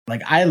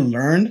Like I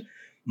learned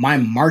my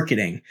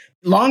marketing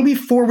long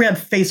before we had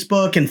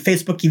Facebook and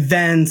Facebook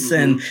events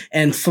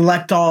and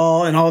select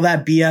all and all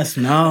that BS.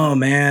 No,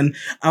 man.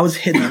 I was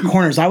hitting the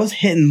corners. I was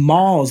hitting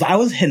malls. I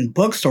was hitting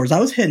bookstores. I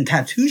was hitting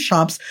tattoo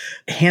shops,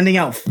 handing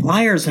out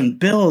flyers and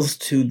bills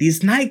to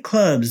these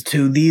nightclubs,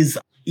 to these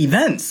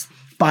events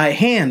by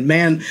hand.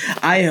 Man,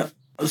 I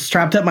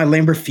strapped up my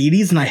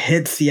Lamborghinis and I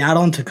hit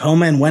Seattle and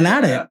Tacoma and went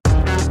at it.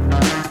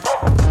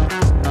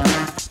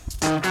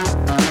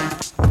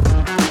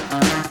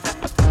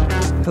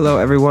 Hello,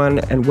 everyone,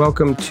 and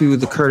welcome to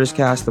the Curtis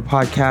Cast, the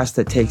podcast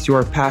that takes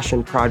your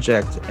passion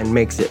project and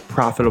makes it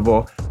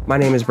profitable. My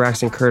name is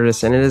Braxton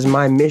Curtis, and it is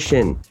my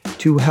mission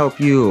to help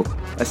you,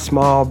 a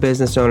small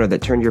business owner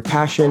that turned your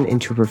passion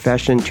into a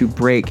profession, to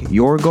break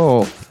your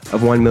goal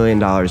of $1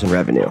 million in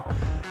revenue.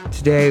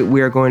 Today, we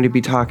are going to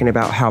be talking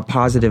about how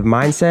positive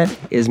mindset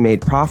is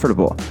made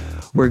profitable.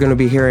 We're going to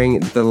be hearing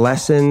the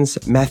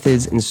lessons,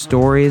 methods, and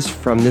stories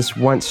from this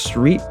once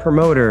street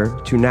promoter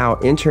to now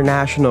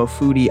international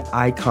foodie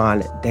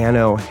icon,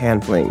 Danno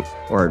Hanfling,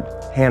 or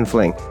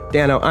Hanfling.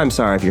 Danno, I'm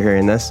sorry if you're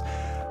hearing this.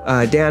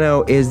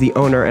 Danno is the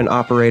owner and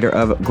operator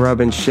of Grub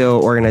and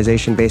Chill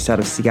organization based out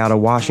of Seattle,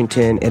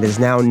 Washington. It is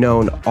now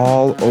known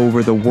all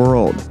over the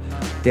world.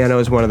 Danno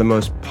is one of the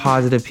most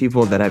positive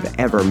people that I've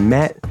ever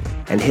met,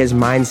 and his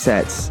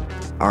mindsets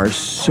are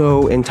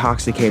so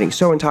intoxicating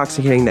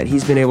that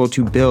he's been able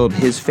to build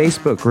his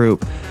Facebook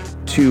group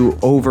to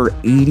over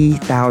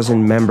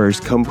 80,000 members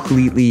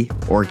completely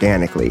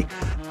organically.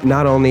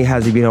 Not only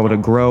has he been able to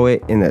grow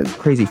it in a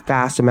crazy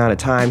fast amount of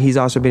time, he's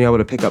also been able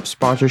to pick up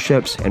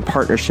sponsorships and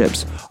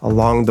partnerships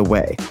along the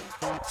way.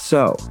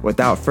 So,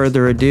 without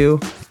further ado,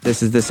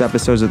 this is this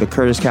episode of the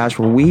Curtis Cast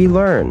where we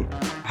learn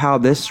how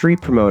this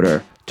street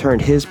promoter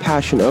turned his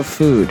passion of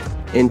food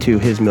into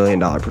his $1 million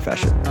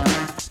profession.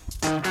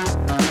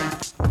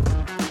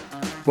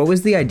 What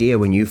was the idea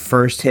when you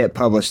first hit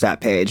publish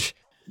that page?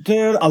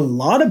 Dude, a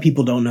lot of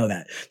people don't know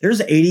that. There's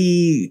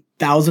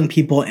 80,000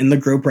 people in the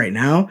group right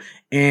now,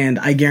 and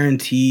I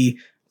guarantee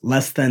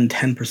less than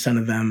 10%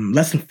 of them,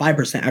 less than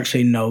 5%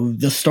 actually know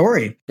the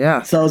story.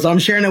 Yeah. So I'm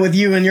sharing it with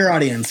you and your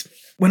audience.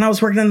 When I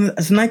was working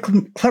as a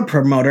nightclub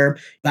promoter,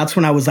 that's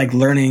when I was like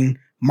learning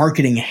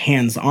marketing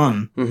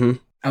hands-on. Mm-hmm.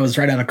 I was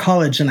right out of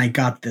college and I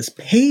got this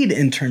paid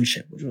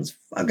internship, which was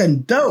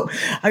fucking dope.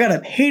 I got a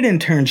paid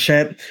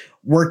internship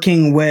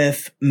working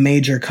with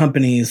major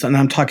companies, and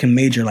I'm talking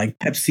major like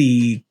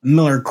Pepsi,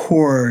 Miller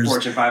Coors,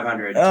 Fortune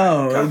 500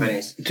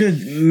 companies.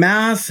 Dude,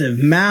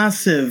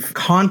 massive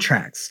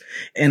contracts.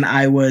 And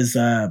I was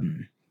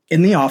in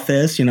the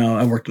office, you know,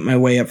 I worked my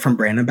way up from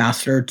brand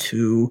ambassador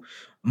to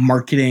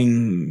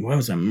marketing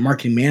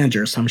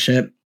manager or some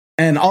shit.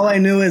 And all I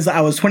knew is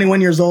I was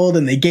 21 years old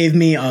and they gave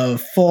me a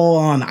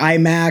full-on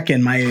iMac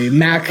and my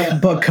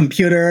MacBook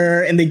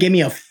computer and they gave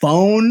me a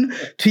phone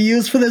to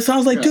use for this. I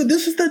was like, dude,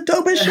 this is the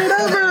dopest shit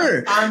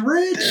ever. I'm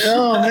rich.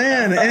 Oh,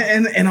 man.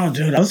 And oh,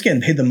 dude, I was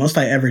getting paid the most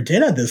I ever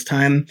did at this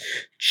time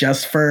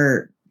just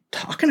for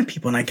talking to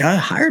people. And I got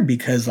hired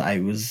because I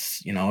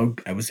was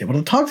able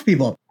to talk to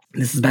people.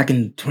 This is back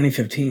in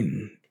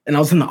 2015. And I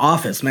was in the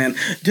office, man.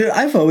 Dude,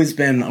 I've always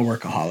been a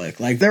workaholic.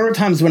 Like, there were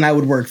times when I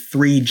would work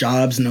 3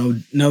 jobs,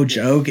 no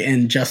joke,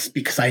 and just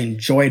because I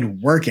enjoyed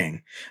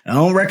working. I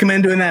don't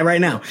recommend doing that right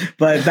now.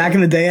 But back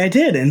in the day, I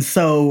did. And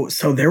so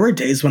there were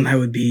days when I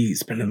would be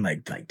spending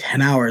like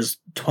 10 hours,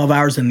 12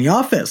 hours in the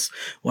office.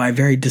 Well, I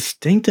very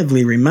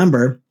distinctively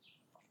remember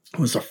it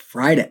was a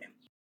Friday.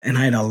 And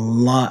I had a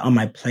lot on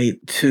my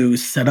plate to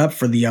set up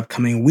for the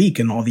upcoming week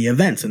and all the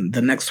events and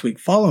the next week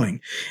following.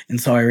 And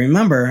so I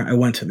remember I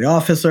went to the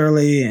office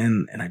early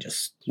and I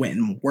just went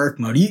in work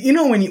mode. You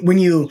know, when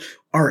you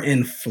are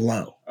in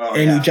flow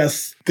you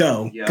just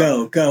go,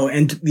 go.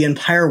 And the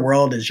entire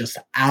world is just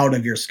out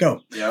of your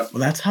scope. Yep.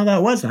 Well, that's how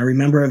that was. And I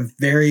remember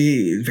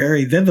very,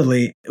 very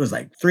vividly. It was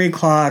like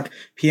 3:00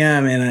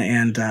 p.m.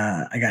 and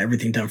I got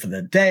everything done for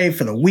the day,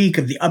 for the week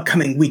of the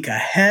upcoming week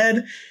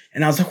ahead.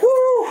 And I was like, whoo!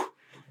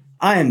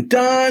 I am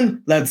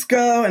done. Let's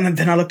go. And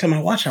then I looked at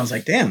my watch. And I was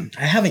like, damn,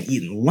 I haven't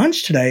eaten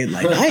lunch today.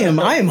 Like I am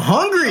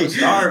hungry.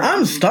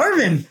 I'm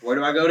starving. Where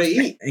do I go to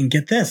eat? And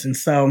get this. And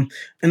I'm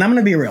going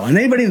to be real. And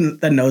anybody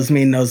that knows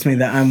me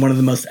that I'm one of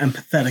the most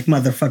empathetic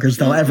motherfuckers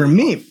they'll ever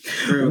meet.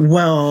 True.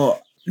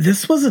 Well,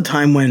 this was a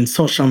time when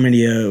social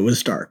media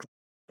was dark.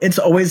 It's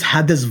always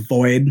had this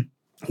void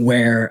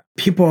where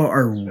people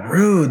are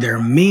rude.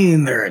 They're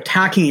mean. They're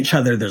attacking each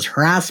other. There's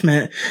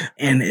harassment.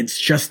 And it's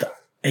just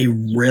a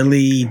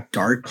really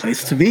dark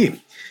place to be.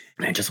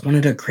 And I just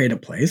wanted to create a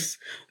place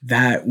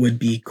that would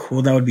be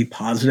cool, that would be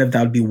positive,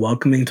 that would be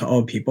welcoming to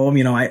all people.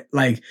 You know,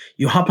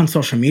 you hop on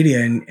social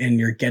media and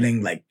you're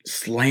getting like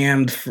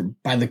slammed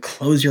by the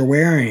clothes you're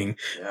wearing,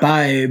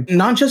 by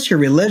not just your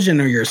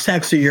religion or your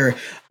sex or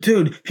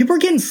people are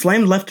getting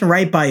slammed left and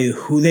right by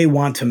who they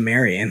want to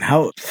marry. And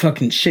how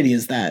fucking shitty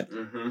is that?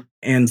 Mm-hmm.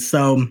 And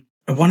so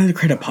I wanted to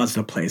create a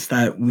positive place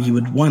that we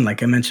would, one,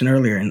 like I mentioned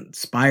earlier,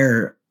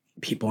 inspire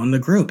people in the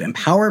group,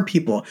 empower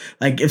people.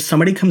 Like if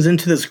somebody comes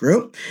into this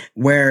group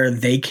where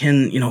they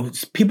can,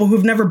 people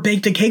who've never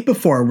baked a cake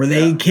before, where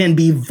they can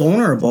be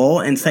vulnerable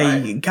and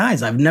say,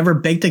 guys, I've never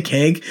baked a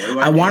cake.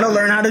 I want to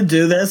learn how to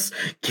do this.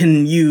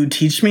 Can you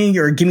teach me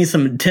or give me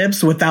some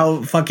tips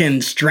without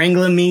fucking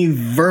strangling me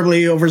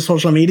verbally over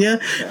social media?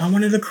 I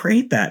wanted to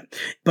create that.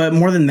 But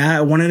more than that,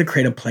 I wanted to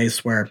create a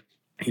place where,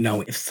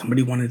 if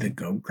somebody wanted to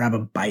go grab a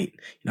bite,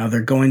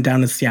 they're going down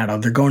to Seattle,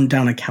 they're going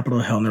down to Capitol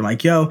Hill and they're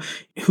like, yo,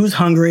 who's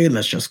hungry?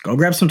 Let's just go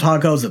grab some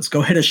tacos. Let's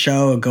go hit a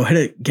show,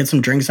 get some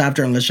drinks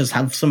after, and let's just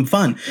have some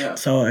fun. Yeah.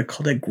 So I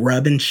called it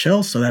Grub and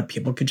Chill so that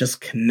people could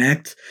just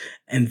connect.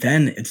 And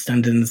then it's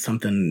turned into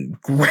something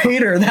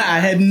greater that I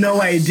had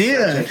no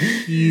idea. Such a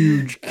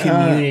huge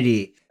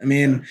community.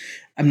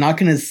 I'm not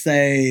going to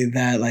say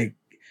that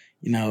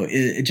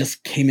it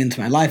just came into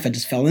my life. I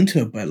just fell into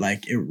it, but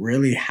it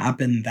really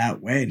happened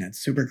that way. And it's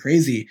super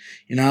crazy.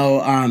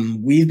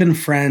 We've been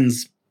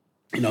friends,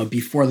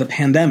 before the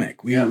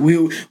pandemic. We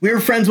were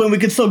friends when we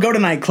could still go to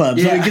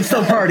nightclubs, and we could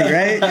still party,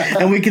 right?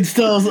 And we could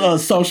still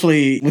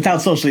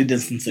without socially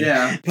distancing.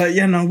 Yeah. But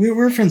we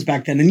were friends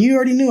back then. And you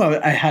already knew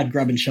I had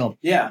Grub and Chill.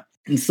 Yeah.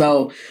 And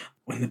so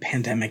when the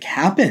pandemic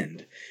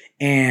happened,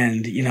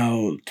 and,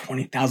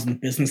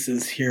 20,000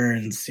 businesses here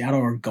in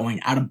Seattle are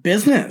going out of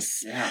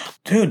business. Yeah.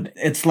 Dude,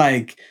 it's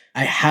like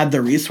I had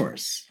the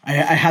resource. I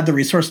had the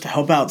resource to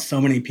help out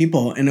so many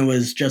people. And it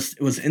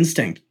was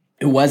instinct.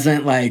 It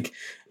wasn't like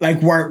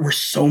where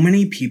so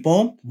many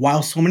people,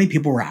 while so many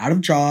people were out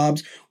of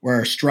jobs,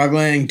 were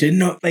struggling, didn't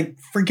know,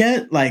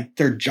 forget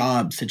their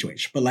job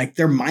situation, but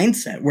their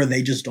mindset where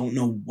they just don't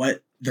know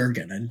what they're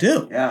going to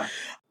do. Yeah.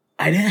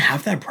 I didn't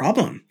have that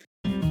problem.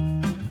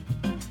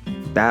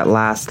 That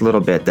last little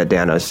bit that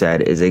Danno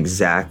said is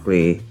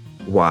exactly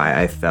why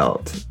I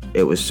felt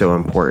it was so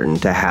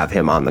important to have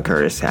him on the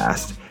Curtis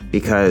Cast.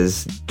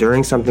 Because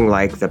during something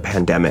like the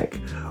pandemic,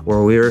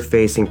 where we were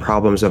facing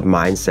problems of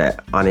mindset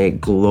on a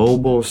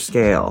global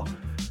scale,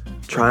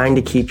 trying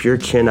to keep your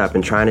chin up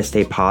and trying to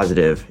stay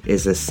positive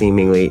is a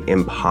seemingly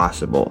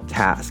impossible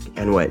task.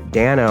 And what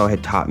Danno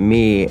had taught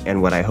me,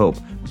 and what I hope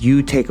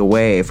you take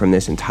away from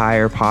this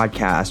entire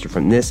podcast or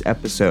from this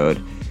episode,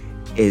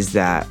 is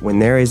that when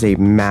there is a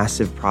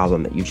massive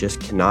problem that you just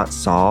cannot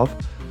solve,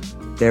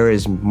 there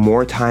is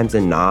more times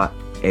than not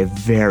a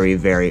very,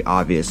 very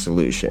obvious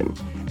solution.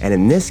 And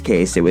in this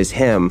case, it was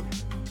him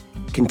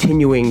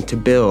continuing to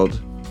build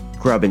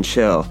Grub and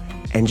Chill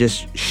and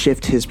just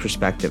shift his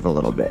perspective a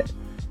little bit.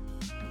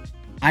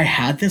 I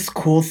had this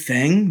cool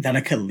thing that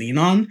I could lean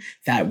on,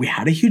 that we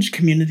had a huge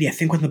community. I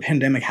think when the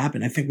pandemic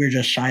happened, I think we were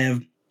just shy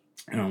of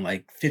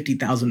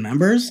 50,000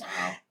 members.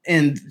 Wow.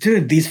 And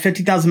dude, these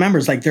 50,000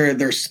 members,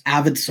 they're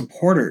avid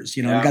supporters.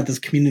 We got this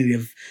community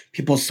of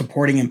people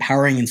supporting,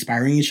 empowering,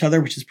 inspiring each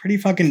other, which is pretty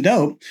fucking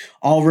dope,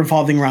 all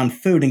revolving around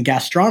food and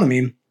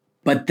gastronomy.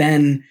 But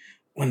then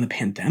when the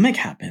pandemic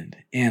happened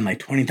and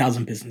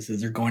 20,000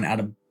 businesses are going out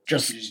of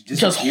just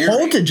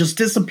halted, just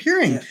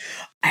disappearing,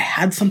 I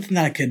had something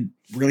that I could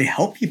really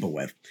help people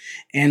with.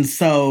 And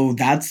so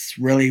that's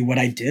really what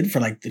I did for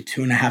the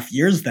 2.5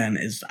 years then,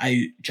 is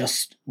I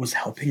just was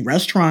helping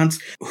restaurants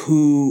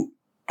who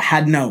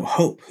had no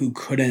hope, who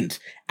couldn't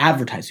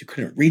advertise, who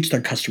couldn't reach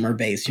their customer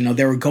base.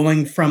 They were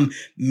going from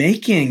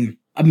making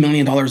 $1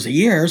 million a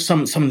year,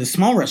 some of the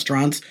small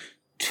restaurants,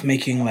 to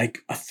making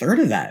a third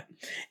of that.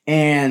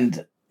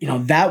 And,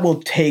 that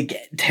will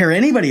tear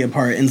anybody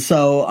apart. And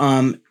so,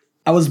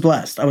 I was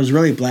blessed. I was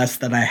really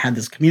blessed that I had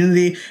this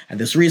community, had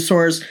this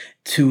resource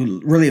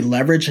to really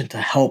leverage and to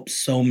help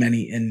so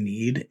many in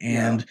need.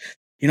 And,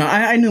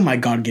 I knew my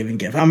God-given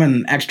gift. I'm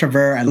an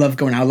extrovert. I love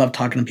going out. I love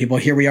talking to people.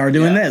 Here we are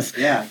doing this.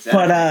 Yeah,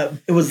 exactly. But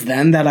it was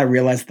then that I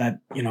realized that,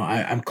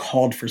 I'm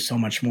called for so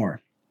much more.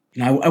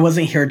 I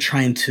wasn't here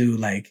trying to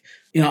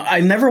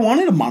I never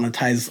wanted to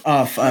monetize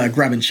off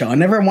Grub and Chill. I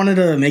never wanted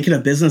to make it a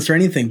business or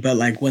anything.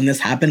 But when this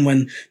happened,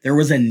 when there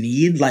was a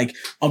need,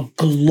 a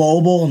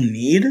global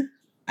need,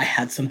 I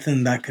had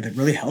something that could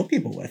really help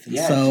people with. And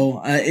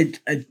so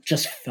it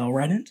just fell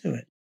right into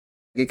it.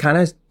 It kind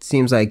of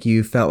seems like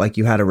you felt like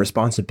you had a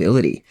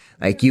responsibility.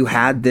 You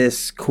had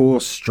this cool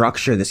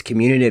structure, this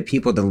community of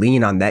people to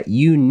lean on that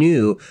you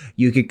knew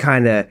you could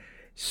kind of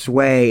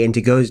sway and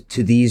to go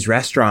to these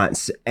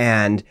restaurants.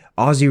 And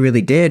all you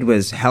really did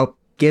was help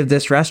give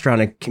this restaurant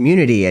a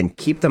community and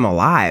keep them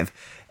alive.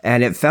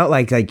 And it felt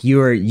like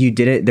you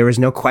did it. There was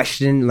no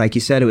question. Like you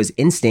said, it was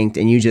instinct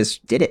and you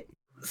just did it.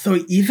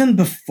 So even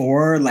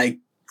before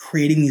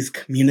creating these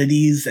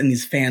communities and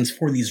these fans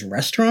for these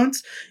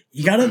restaurants,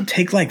 you got to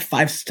take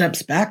 5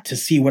 steps back to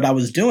see what I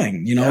was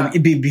doing,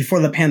 It'd be before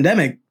the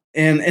pandemic.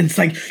 And it's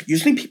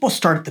usually people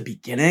start at the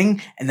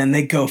beginning and then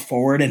they go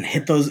forward and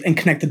hit those and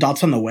connect the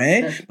dots on the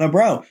way. But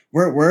bro,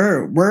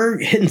 we're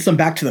hitting some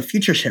Back to the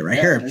Future shit right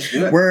here.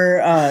 We're,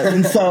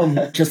 and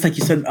so just like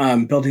you said,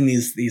 building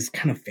these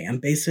kind of fan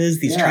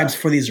bases, these tribes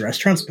for these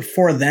restaurants.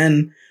 Before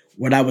then,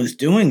 what I was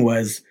doing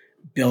was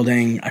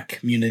building a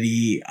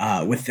community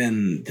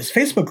within this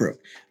Facebook group,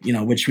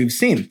 which we've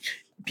seen.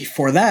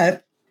 Before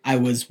that, I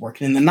was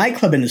working in the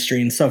nightclub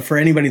industry. And so for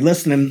anybody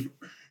listening,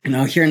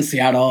 here in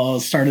Seattle,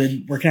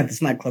 started working at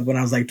this nightclub when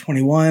I was like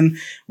 21,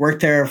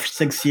 worked there for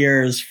 6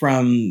 years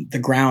from the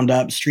ground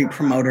up, street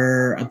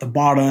promoter at the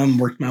bottom,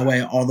 worked my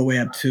way all the way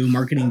up to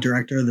marketing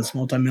director of this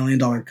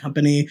multi-million-dollar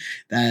company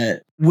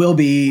that will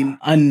be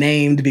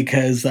unnamed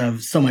because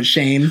of so much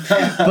shame.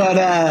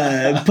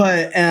 But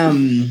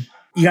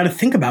you got to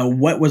think about,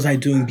 what was I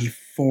doing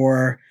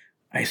before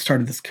I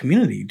started this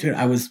community? Dude,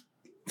 I was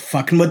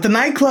fucking with the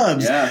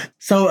nightclubs. Yeah.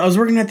 So I was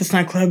working at this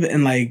nightclub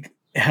and like,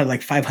 it had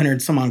like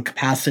 500 some on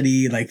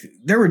capacity. Like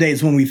there were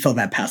days when we filled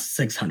that past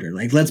 600.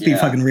 Like, let's be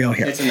fucking real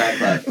here. It's a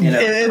nightclub.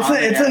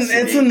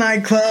 It's a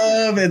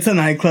nightclub. It's a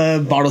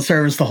nightclub, bottle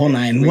service, the whole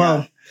nine. Yeah.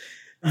 Well,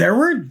 there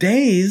were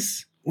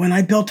days when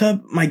I built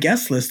up my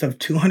guest list of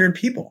 200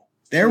 people.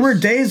 There were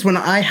days when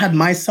I had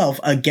myself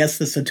a guest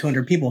list of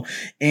 200 people.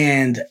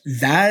 And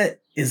that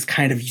is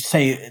kind of, you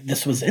say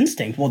this was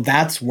instinct. Well,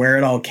 that's where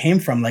it all came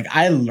from. Like,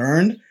 I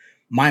learned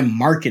my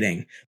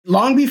marketing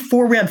long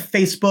before we had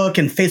Facebook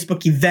and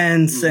Facebook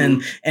events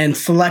and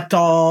select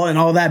all and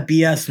all that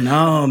BS.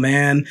 No,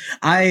 man.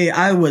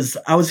 I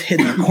was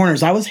hitting the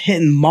corners. I was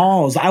hitting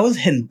malls. I was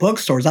hitting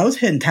bookstores. I was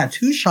hitting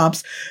tattoo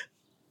shops,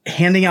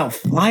 handing out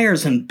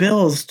flyers and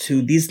bills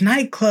to these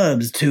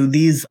nightclubs, to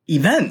these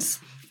events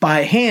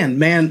by hand.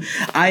 Man,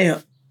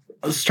 I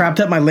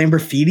strapped up my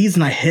Lamborghinis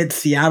and I hit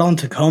Seattle and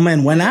Tacoma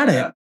and went at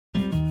it.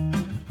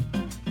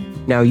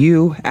 Now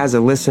you, as a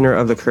listener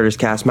of the Curtis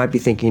Cast, might be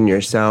thinking to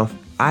yourself,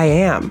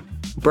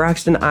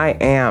 Braxton, I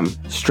am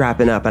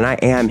strapping up and I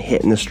am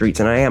hitting the streets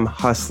and I am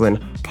hustling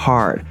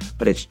hard,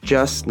 but it's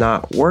just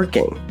not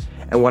working.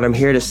 And what I'm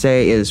here to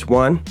say is,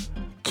 one,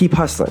 keep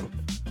hustling.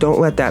 Don't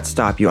let that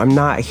stop you. I'm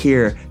not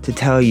here to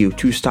tell you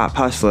to stop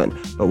hustling,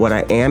 but what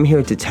I am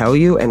here to tell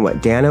you, and what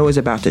Danno is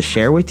about to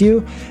share with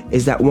you,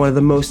 is that one of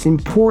the most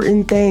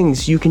important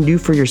things you can do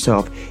for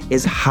yourself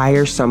is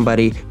hire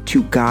somebody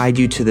to guide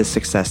you to the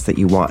success that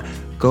you want.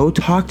 Go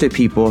talk to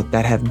people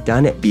that have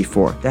done it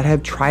before, that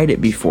have tried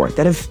it before,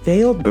 that have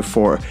failed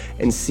before,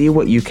 and see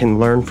what you can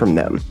learn from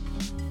them.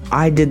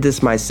 I did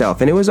this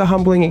myself, and it was a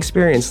humbling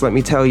experience, let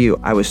me tell you.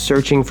 I was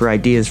searching for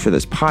ideas for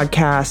this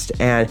podcast,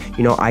 and,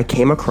 I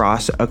came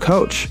across a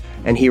coach,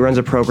 and he runs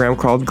a program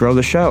called Grow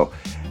the Show.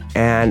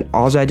 And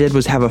all I did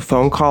was have a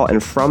phone call,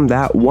 and from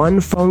that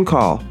one phone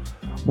call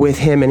with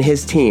him and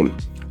his team,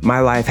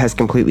 my life has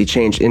completely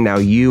changed, and now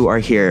you are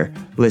here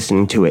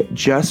listening to it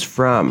just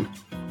from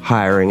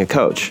hiring a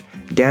coach.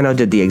 Danno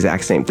did the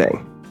exact same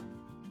thing.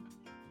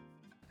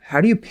 How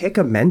do you pick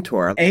a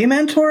mentor? A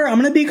mentor? I'm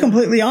going to be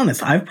completely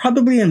honest. I've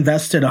probably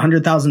invested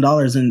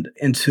 $100,000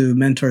 into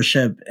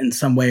mentorship in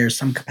some way or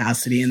some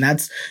capacity, and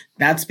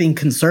that's being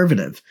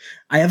conservative.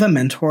 I have a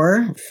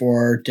mentor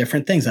for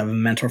different things. I have a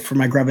mentor for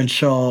my Grub and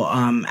Chill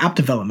app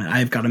development.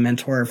 I've got a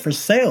mentor for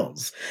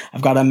sales.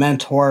 I've got a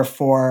mentor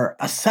for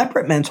a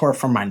separate mentor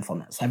for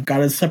mindfulness. I've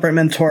got a separate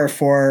mentor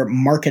for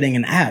marketing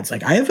and ads.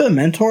 Like, I have a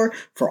mentor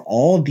for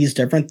all these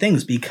different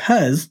things,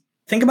 because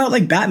think about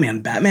like Batman.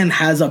 Batman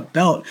has a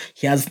belt.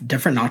 He has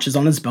different notches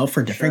on his belt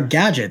for different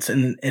gadgets.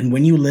 And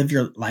when you live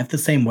your life the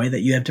same way that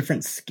you have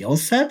different skill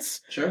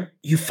sets,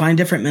 you find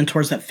different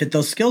mentors that fit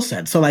those skill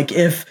sets. So like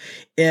if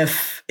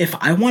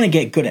I want to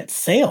get good at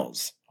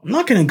sales, I'm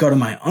not going to go to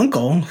my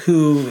uncle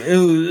who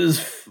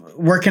is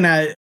working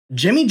at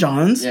Jimmy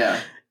John's. Yeah.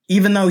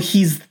 Even though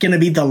he's going to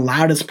be the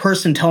loudest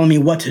person telling me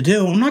what to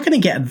do, I'm not going to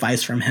get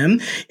advice from him.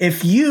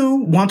 If you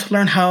want to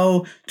learn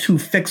how to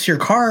fix your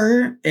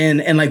car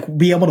and like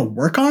be able to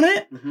work on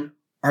it,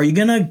 are you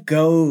going to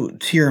go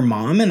to your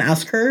mom and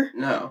ask her?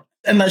 No.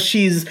 Unless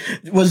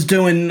was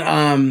doing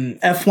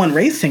F1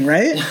 racing,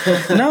 right?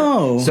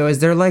 No. So is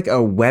there like a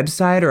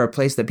website or a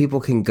place that people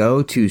can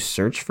go to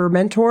search for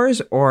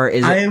mentors, or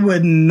is it? I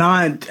would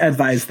not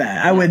advise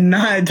that. I would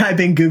not type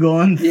in Google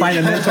and find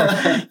a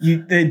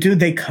mentor.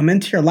 They come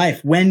into your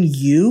life. When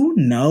you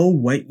know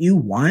what you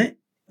want,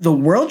 the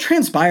world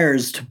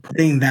transpires to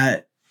putting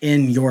that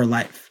in your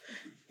life.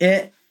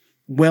 It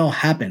will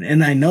happen.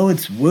 And I know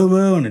it's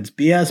woo-woo and it's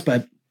BS,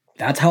 but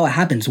that's how it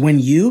happens. When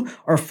you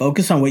are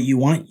focused on what you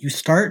want, you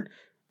start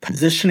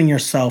positioning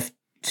yourself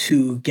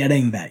to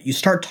getting that. You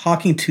start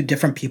talking to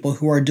different people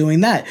who are doing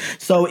that.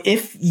 So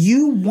if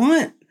you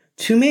want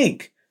to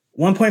make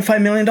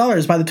 $1.5 million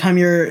by the time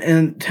you're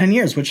in 10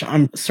 years, which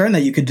I'm certain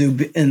that you could do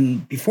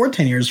before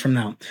 10 years from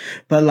now.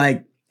 But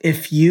like,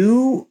 if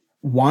you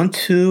want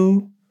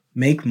to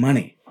make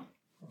money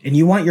and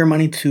you want your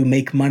money to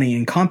make money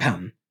and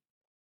compound,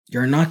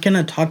 you're not going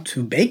to talk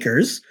to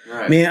bakers.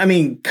 Right. I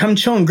mean, come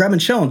chill and grab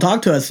and chill and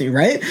talk to us,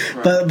 right?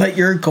 But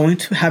you're going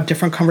to have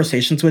different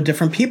conversations with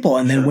different people.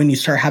 And then when you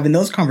start having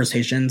those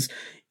conversations,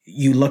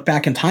 you look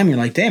back in time, you're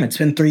like, damn, it's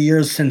been 3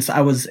 years since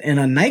I was in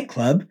a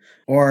nightclub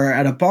or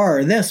at a bar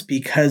or this,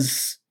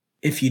 because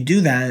if you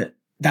do that,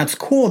 that's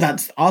cool.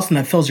 That's awesome.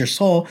 That fills your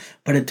soul,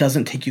 but it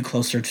doesn't take you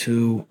closer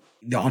to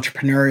the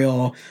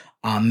entrepreneurial,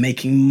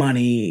 making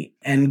money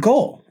end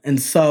goal. And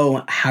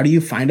so how do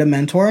you find a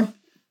mentor?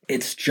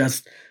 It's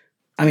just,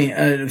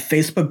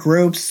 Facebook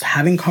groups,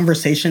 having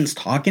conversations,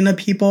 talking to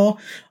people.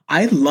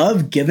 I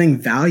love giving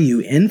value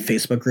in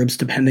Facebook groups,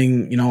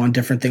 depending, on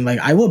different things. Like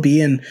I will be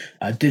in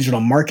digital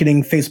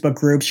marketing Facebook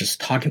groups,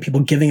 just talking to people,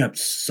 giving up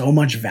so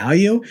much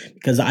value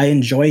because I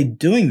enjoy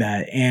doing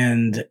that.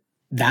 And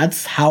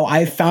that's how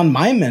I found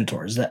my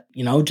mentors, that,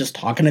 just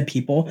talking to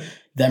people,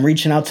 them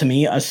reaching out to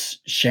me, us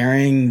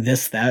sharing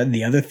this, that,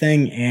 the other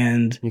thing.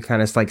 And you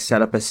kind of like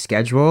set up a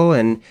schedule,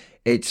 and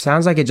it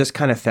sounds like it just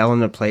kind of fell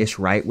into place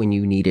right when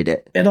you needed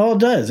it. It all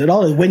does.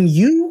 When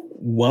you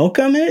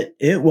welcome it,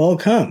 it will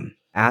come.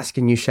 Ask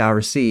and you shall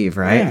receive,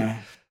 right?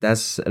 Yeah.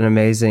 That's an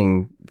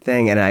amazing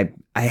thing. And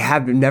I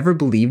have never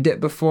believed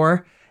it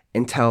before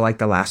until like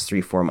the last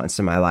 3-4 months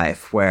of my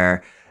life,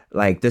 where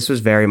like this was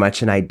very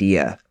much an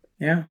idea.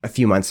 Yeah. A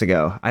few months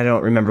ago. I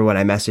don't remember when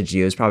I messaged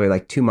you. It was probably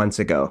like 2 months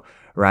ago,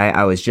 right?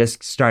 I was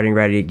just starting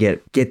ready to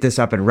get this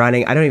up and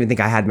running. I don't even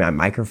think I had my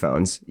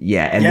microphones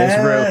yet. And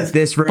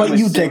this room. But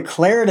you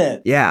declared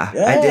it. Yeah,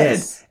 yes. I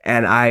did.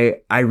 And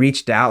I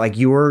reached out. Like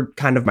you were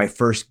kind of my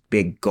first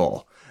big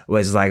goal.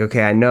 Was like,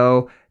 okay, I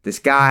know this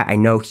guy. I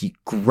know he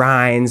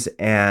grinds,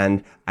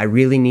 and I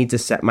really need to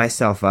set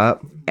myself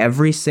up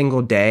every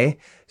single day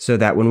so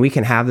that when we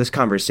can have this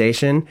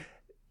conversation,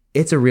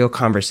 it's a real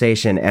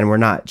conversation and we're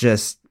not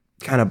just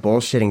kind of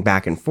bullshitting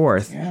back and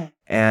forth. Yeah.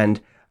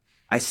 And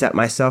I set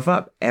myself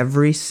up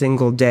every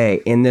single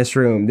day in this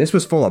room. This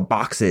was full of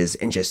boxes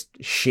and just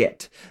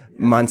shit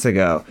months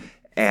ago.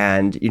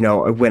 And,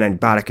 when I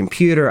bought a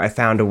computer, I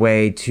found a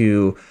way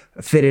to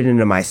fit it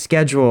into my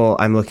schedule.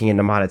 I'm looking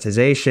into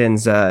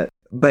monetizations.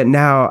 But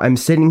now I'm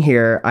sitting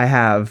here. I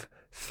have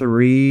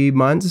 3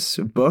 months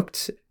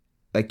booked,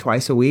 like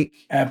twice a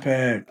week.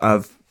 Epic.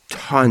 Of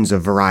tons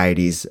of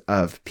varieties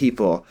of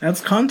people. That's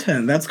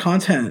content. It's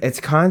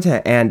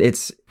content, and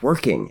it's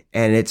working,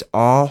 and it's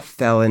all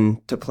fell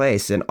into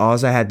place. And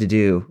all I had to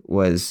do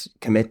was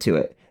commit to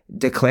it,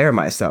 declare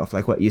myself,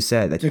 like what you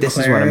said, that this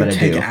is what I'm going to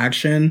do. Take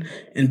action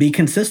and be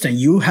consistent.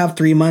 You have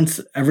 3 months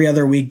every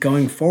other week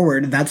going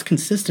forward. That's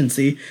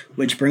consistency,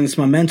 which brings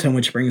momentum,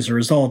 which brings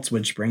results,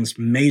 which brings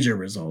major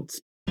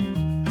results.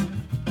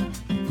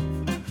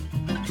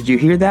 Did you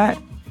hear that?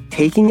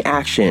 Taking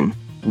action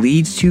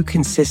leads to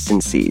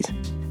consistencies,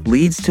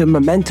 leads to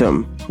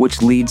momentum,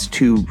 which leads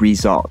to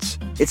results.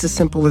 It's as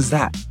simple as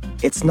that.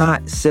 It's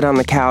not sit on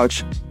the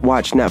couch,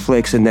 watch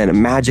Netflix, and then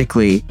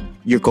magically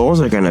your goals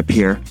are going to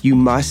appear. You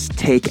must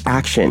take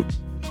action.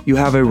 You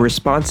have a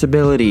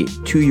responsibility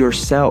to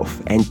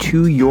yourself and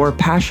to your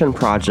passion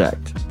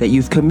project that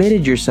you've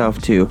committed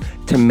yourself to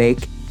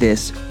make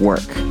this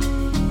work.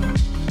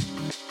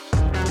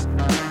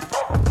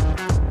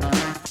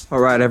 All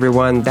right,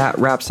 everyone, that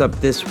wraps up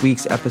this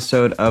week's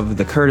episode of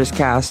the Curtis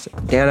Cast.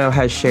 Danno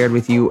has shared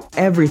with you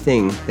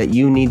everything that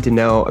you need to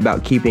know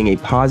about keeping a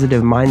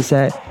positive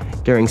mindset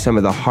during some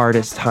of the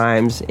hardest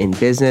times in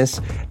business.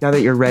 Now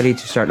that you're ready to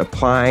start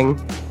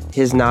applying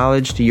his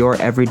knowledge to your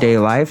everyday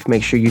life,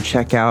 make sure you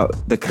check out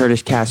the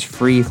Curtis Cast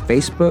free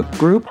Facebook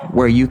group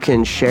where you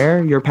can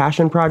share your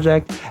passion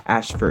project,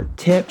 ask for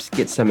tips,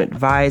 get some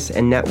advice,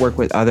 and network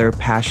with other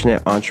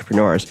passionate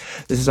entrepreneurs.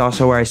 This is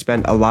also where I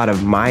spend a lot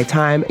of my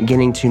time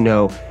getting to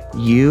know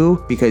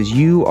you, because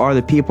you are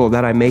the people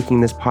that I'm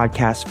making this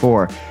podcast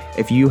for.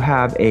 If you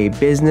have a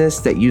business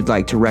that you'd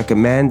like to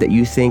recommend, that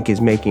you think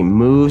is making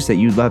moves that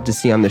you'd love to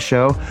see on the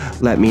show,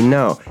 let me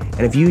know.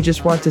 And if you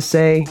just want to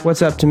say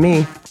what's up to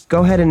me,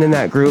 go ahead and in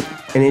that group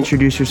and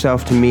introduce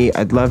yourself to me.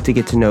 I'd love to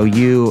get to know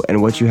you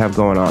and what you have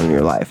going on in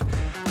your life.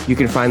 You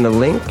can find the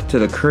link to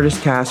the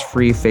Curtis Cast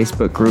free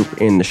Facebook group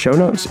in the show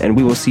notes, and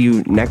we will see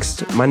you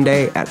next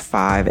Monday at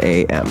 5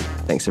 a.m.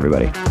 Thanks,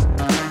 everybody.